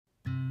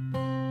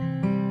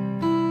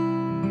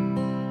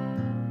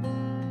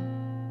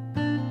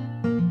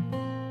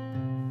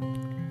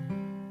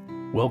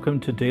Welcome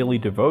to Daily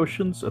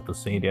Devotions at the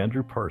St.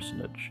 Andrew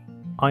Parsonage.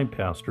 I'm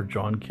Pastor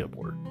John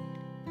Kibler.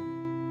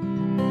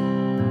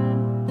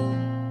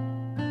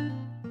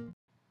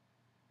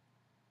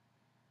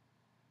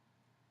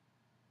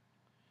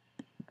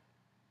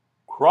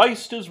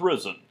 Christ is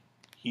risen.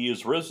 He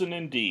is risen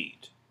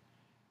indeed.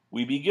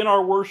 We begin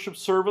our worship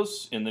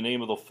service in the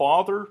name of the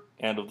Father,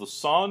 and of the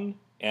Son,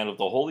 and of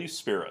the Holy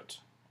Spirit.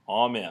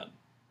 Amen.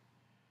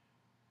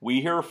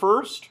 We hear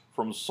first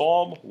from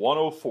Psalm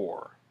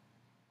 104.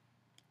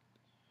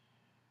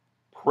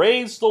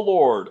 Praise the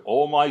Lord,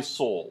 O my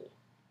soul.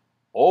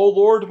 O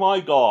Lord my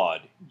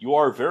God, you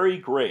are very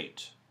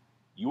great.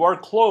 You are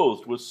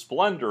clothed with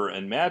splendor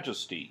and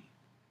majesty.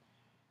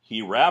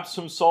 He wraps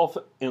himself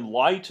in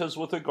light as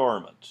with a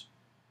garment.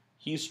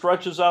 He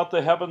stretches out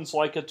the heavens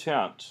like a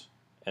tent,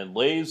 and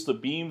lays the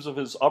beams of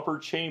his upper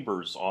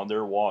chambers on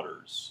their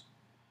waters.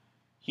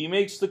 He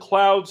makes the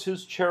clouds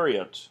his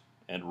chariot,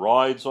 and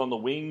rides on the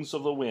wings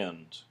of the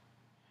wind.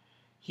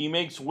 He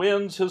makes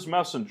winds his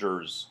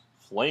messengers,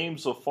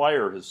 flames of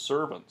fire his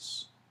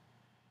servants.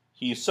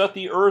 He set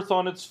the earth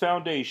on its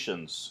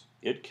foundations,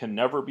 it can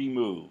never be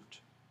moved.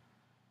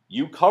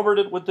 You covered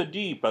it with the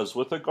deep as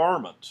with a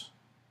garment.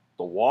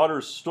 The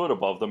waters stood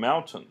above the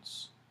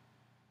mountains.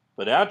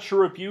 But at your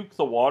rebuke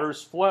the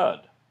waters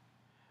fled.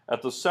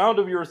 At the sound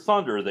of your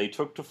thunder they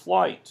took to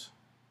flight.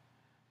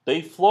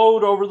 They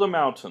flowed over the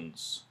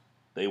mountains.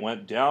 They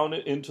went down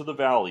into the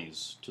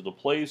valleys, to the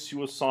place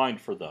you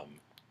assigned for them.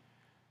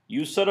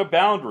 You set a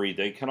boundary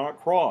they cannot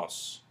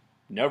cross.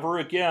 Never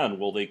again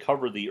will they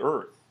cover the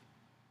earth.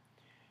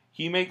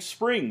 He makes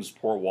springs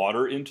pour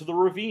water into the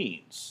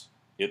ravines.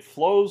 It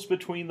flows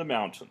between the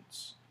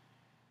mountains.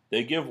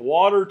 They give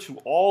water to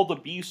all the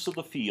beasts of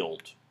the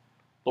field.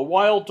 The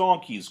wild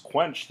donkeys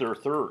quench their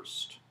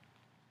thirst.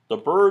 The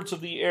birds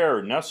of the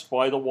air nest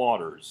by the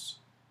waters.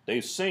 They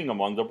sing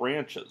among the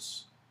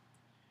branches.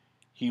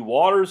 He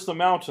waters the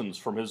mountains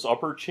from his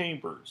upper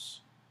chambers.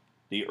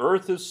 The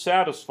earth is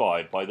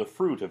satisfied by the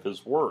fruit of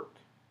his work.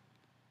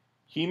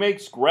 He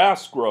makes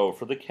grass grow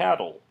for the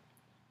cattle,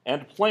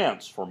 and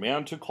plants for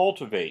man to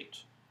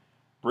cultivate,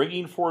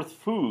 bringing forth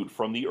food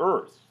from the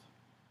earth,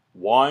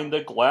 wine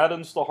that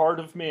gladdens the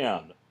heart of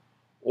man,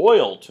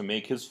 oil to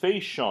make his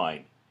face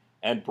shine,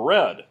 and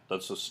bread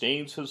that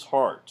sustains his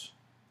heart.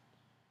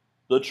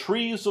 The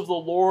trees of the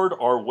Lord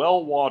are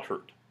well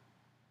watered,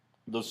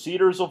 the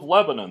cedars of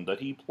Lebanon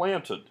that he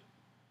planted.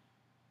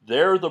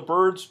 There the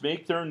birds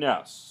make their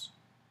nests.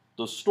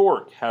 The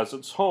stork has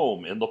its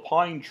home in the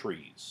pine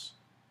trees.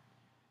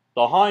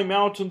 The high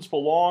mountains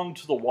belong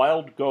to the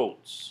wild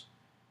goats.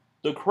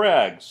 The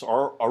crags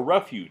are a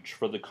refuge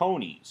for the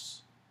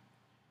conies.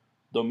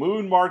 The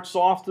moon marks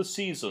off the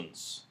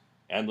seasons,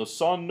 and the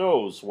sun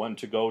knows when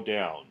to go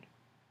down.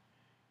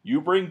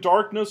 You bring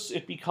darkness,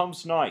 it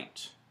becomes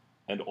night,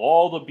 and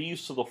all the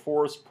beasts of the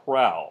forest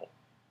prowl.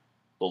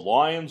 The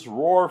lions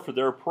roar for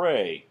their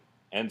prey,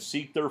 and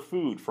seek their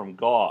food from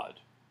God.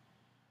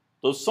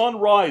 The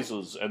sun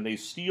rises, and they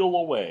steal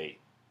away.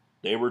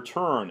 They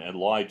return and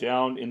lie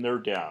down in their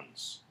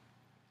dens.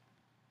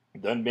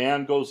 Then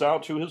man goes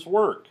out to his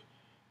work,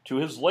 to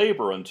his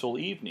labor until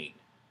evening.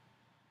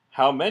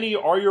 How many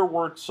are your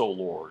works, O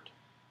Lord?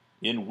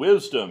 In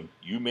wisdom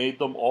you made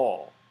them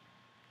all.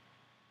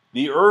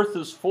 The earth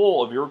is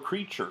full of your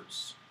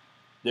creatures.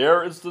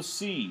 There is the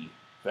sea,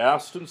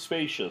 vast and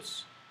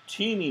spacious,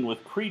 teeming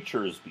with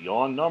creatures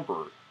beyond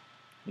number,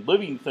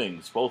 living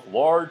things both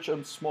large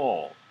and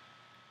small.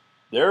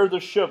 There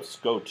the ships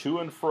go to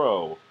and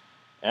fro,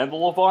 and the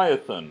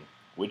Leviathan,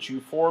 which you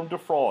formed to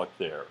frolic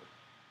there.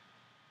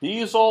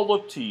 These all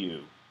look to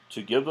you,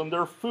 to give them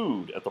their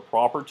food at the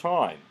proper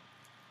time.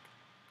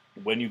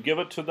 When you give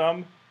it to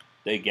them,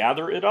 they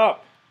gather it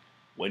up.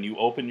 When you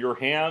open your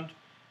hand,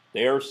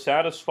 they are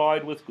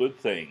satisfied with good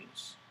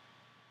things.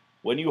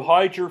 When you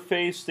hide your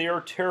face, they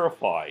are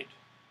terrified.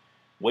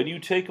 When you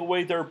take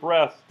away their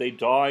breath, they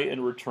die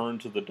and return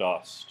to the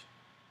dust.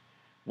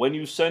 When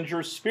you send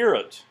your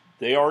spirit,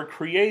 they are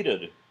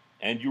created,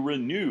 and you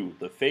renew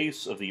the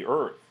face of the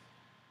earth.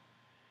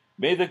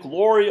 May the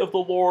glory of the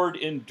Lord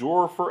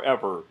endure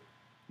forever.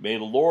 May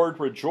the Lord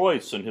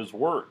rejoice in his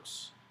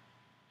works.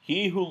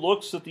 He who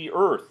looks at the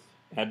earth,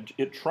 and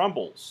it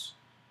trembles,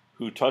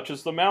 who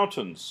touches the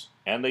mountains,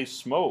 and they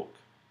smoke.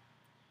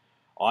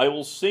 I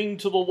will sing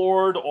to the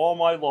Lord all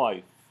my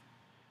life.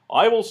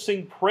 I will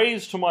sing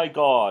praise to my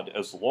God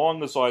as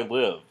long as I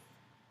live.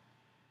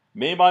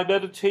 May my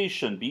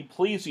meditation be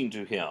pleasing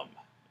to him,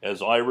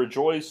 as I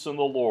rejoice in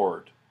the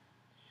Lord.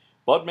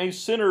 But may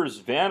sinners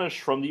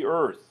vanish from the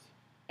earth,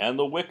 and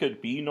the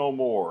wicked be no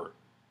more.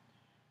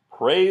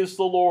 Praise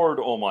the Lord,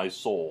 O my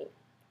soul.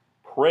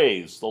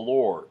 Praise the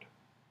Lord.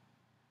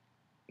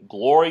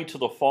 Glory to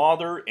the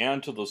Father,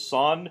 and to the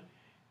Son,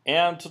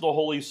 and to the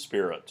Holy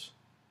Spirit,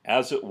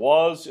 as it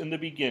was in the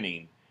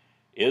beginning,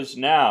 is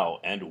now,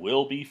 and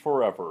will be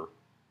forever.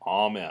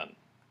 Amen.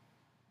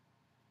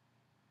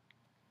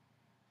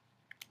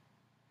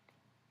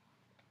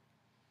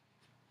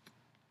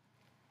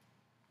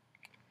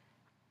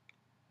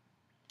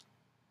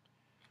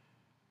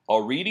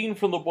 A reading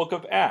from the book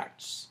of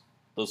Acts,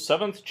 the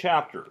 7th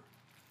chapter,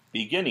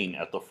 beginning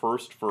at the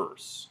first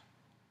verse.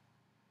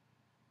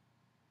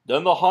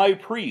 Then the high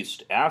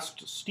priest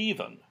asked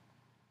Stephen,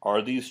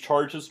 "Are these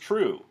charges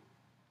true?"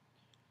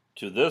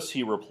 To this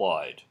he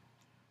replied,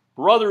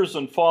 "Brothers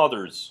and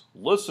fathers,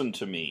 listen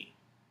to me.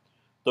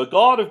 The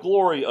God of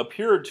glory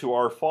appeared to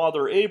our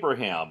father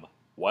Abraham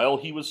while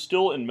he was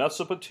still in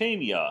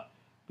Mesopotamia,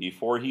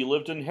 before he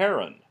lived in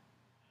Haran.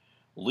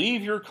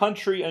 'Leave your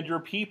country and your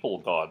people,'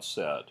 God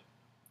said,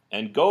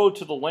 'and go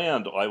to the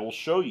land I will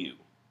show you.'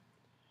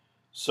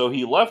 So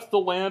he left the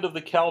land of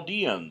the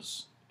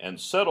Chaldeans and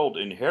settled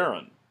in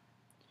Haran.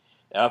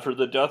 After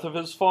the death of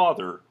his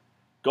father,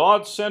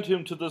 God sent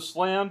him to this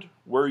land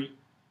where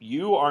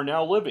you are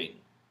now living.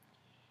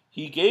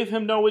 He gave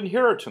him no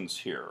inheritance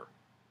here,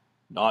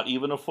 not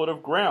even a foot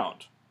of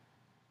ground.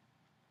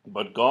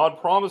 But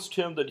God promised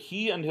him that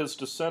he and his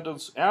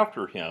descendants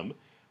after him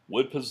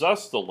would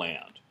possess the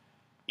land,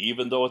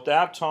 even though at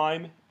that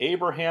time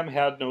Abraham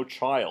had no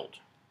child.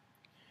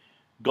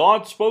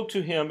 God spoke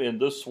to him in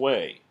this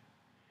way: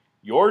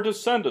 'Your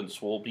descendants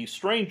will be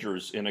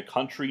strangers in a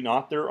country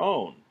not their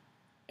own,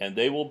 and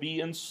they will be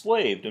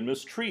enslaved and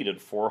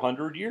mistreated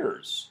 400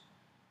 years.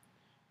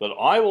 But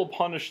I will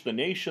punish the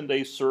nation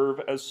they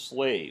serve as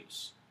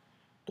slaves,'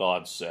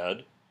 God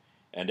said,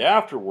 'and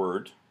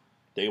afterward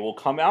they will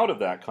come out of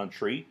that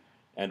country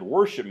and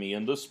worship me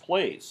in this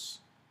place.'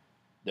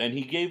 Then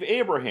he gave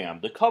Abraham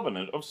the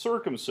covenant of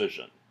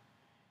circumcision.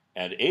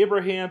 And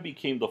Abraham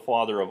became the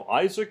father of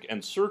Isaac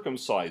and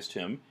circumcised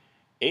him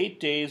 8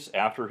 days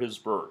after his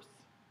birth.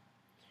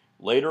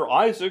 Later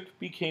Isaac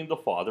became the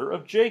father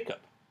of Jacob,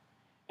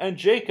 and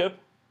Jacob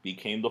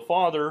became the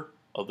father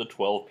of the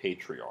 12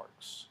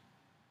 patriarchs."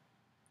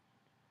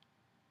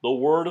 The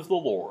word of the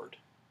Lord.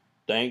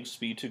 Thanks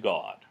be to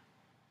God.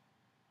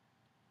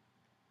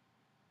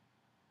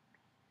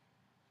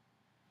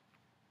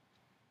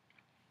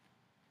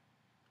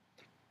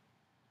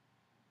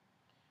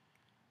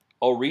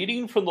 A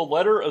reading from the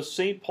letter of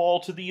St. Paul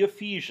to the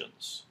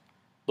Ephesians,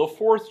 the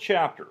 4th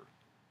chapter,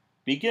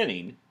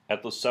 beginning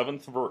at the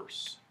 7th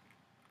verse.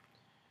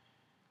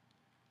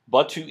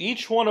 "But to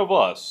each one of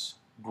us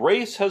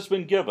grace has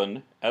been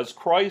given as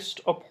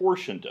Christ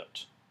apportioned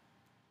it.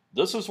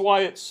 This is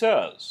why it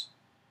says,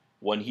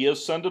 'When he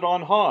ascended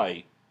on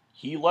high,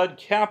 he led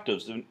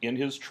captives in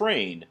his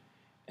train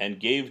and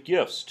gave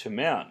gifts to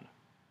men.'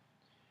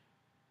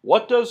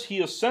 What does he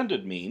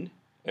ascended mean,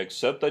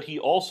 except that he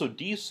also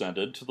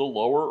descended to the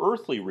lower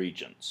earthly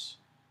regions?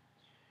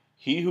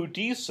 He who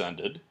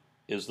descended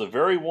is the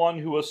very one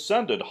who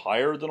ascended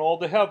higher than all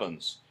the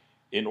heavens,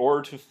 in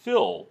order to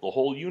fill the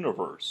whole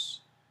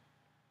universe.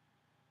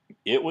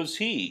 It was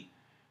he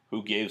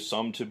who gave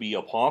some to be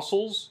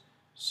apostles,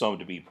 some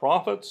to be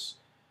prophets,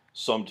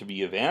 some to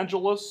be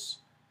evangelists,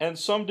 and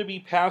some to be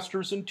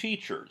pastors and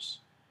teachers,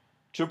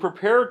 to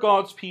prepare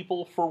God's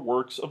people for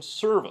works of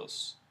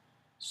service,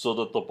 so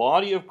that the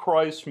body of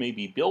Christ may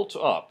be built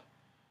up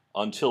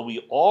until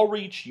we all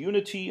reach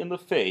unity in the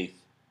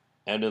faith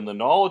and in the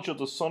knowledge of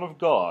the Son of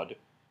God,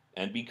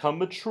 and become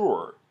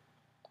mature,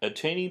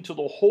 attaining to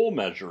the whole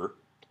measure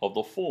of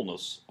the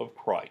fullness of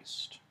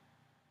Christ."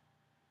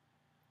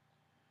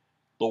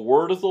 The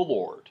word of the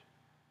Lord.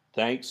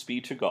 Thanks be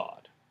to God.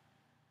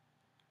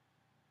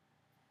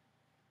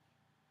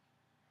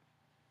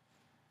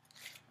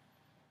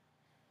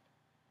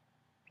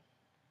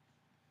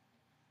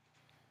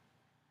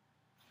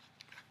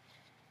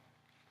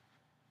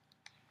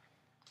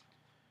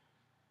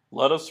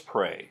 Let us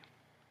pray.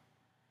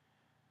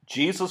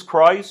 Jesus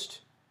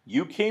Christ,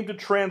 you came to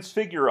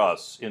transfigure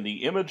us in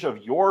the image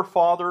of your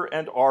Father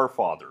and our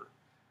Father.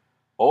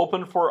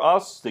 Open for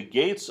us the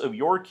gates of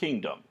your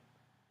kingdom.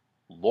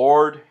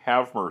 Lord,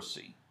 have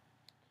mercy.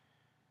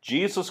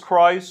 Jesus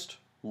Christ,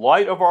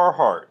 light of our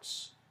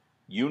hearts,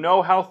 you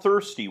know how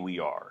thirsty we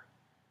are.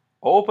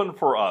 Open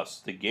for us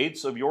the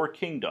gates of your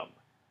kingdom.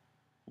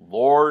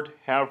 Lord,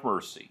 have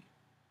mercy.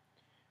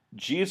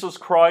 Jesus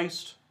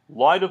Christ,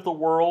 light of the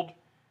world,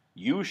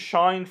 you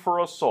shine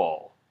for us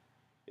all.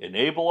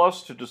 Enable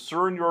us to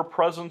discern your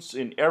presence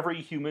in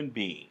every human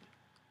being.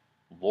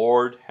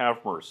 Lord,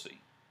 have mercy.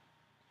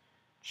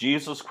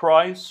 Jesus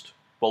Christ,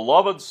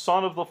 beloved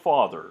Son of the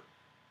Father,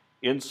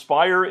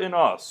 inspire in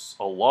us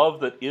a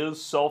love that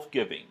is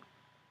self-giving.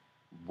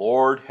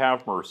 Lord,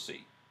 have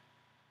mercy.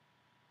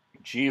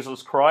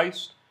 Jesus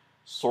Christ,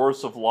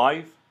 source of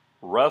life,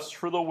 rest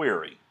for the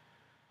weary,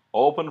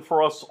 open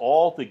for us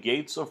all the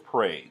gates of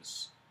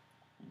praise.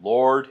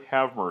 Lord,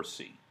 have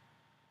mercy.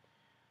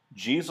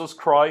 Jesus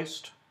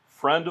Christ,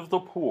 friend of the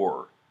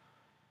poor,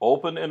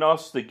 open in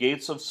us the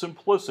gates of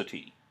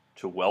simplicity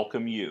to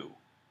welcome you.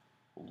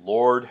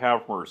 Lord,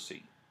 have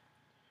mercy.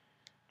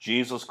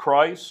 Jesus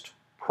Christ,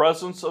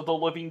 presence of the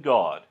living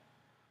God,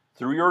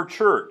 through your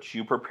church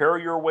you prepare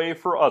your way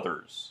for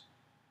others.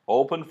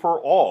 Open for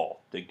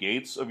all the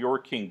gates of your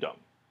kingdom.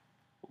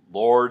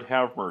 Lord,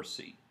 have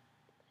mercy.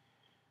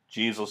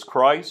 Jesus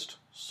Christ,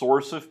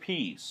 source of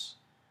peace,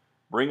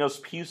 bring us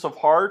peace of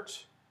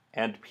heart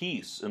and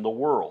peace in the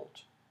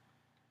world.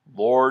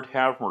 Lord,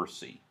 have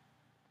mercy.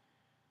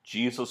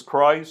 Jesus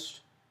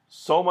Christ,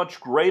 so much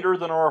greater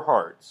than our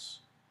hearts,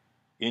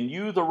 in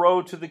you the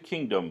road to the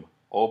kingdom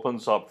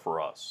opens up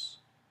for us.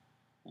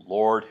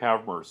 Lord,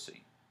 have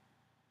mercy.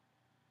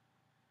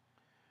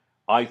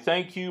 I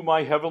thank you,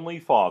 my heavenly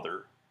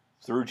Father,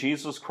 through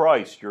Jesus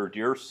Christ, your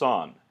dear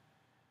Son,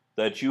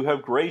 that you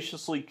have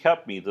graciously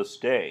kept me this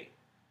day.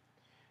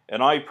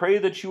 And I pray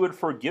that you would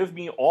forgive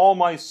me all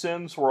my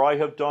sins where I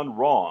have done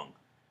wrong,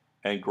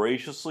 and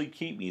graciously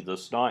keep me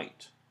this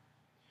night.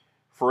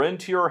 For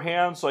into your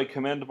hands I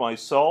commend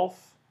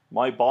myself,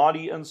 my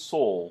body and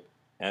soul,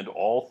 and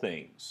all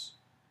things.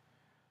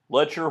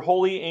 Let your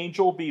holy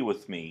angel be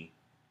with me,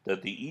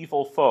 that the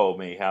evil foe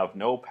may have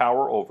no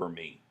power over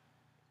me.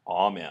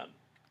 Amen.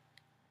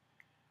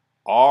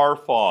 Our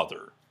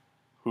Father,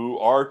 who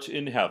art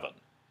in heaven,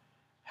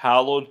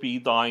 hallowed be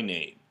thy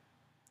name.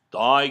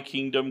 Thy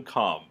kingdom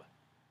come,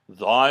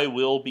 thy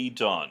will be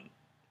done,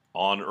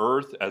 on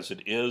earth as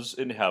it is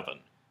in heaven.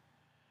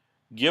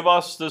 Give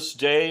us this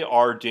day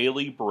our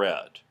daily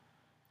bread,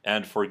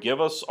 and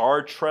forgive us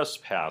our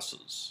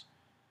trespasses,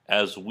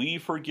 as we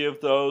forgive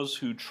those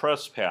who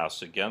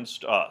trespass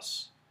against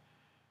us.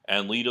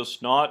 And lead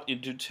us not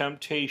into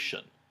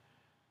temptation,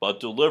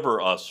 but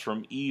deliver us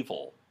from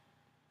evil.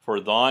 For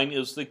thine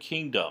is the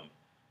kingdom,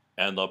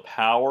 and the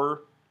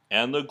power,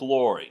 and the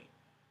glory,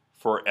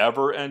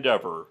 forever and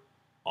ever.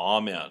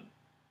 Amen.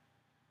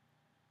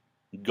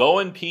 Go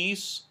in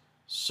peace,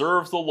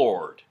 serve the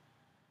Lord.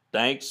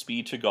 Thanks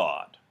be to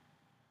God.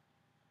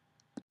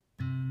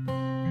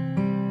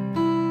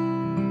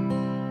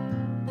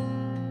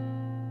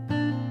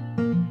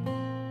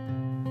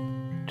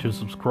 To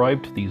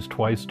subscribe to these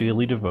twice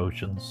daily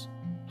devotions,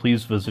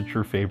 please visit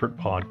your favorite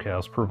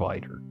podcast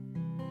provider.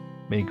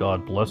 May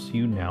God bless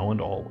you now and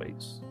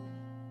always.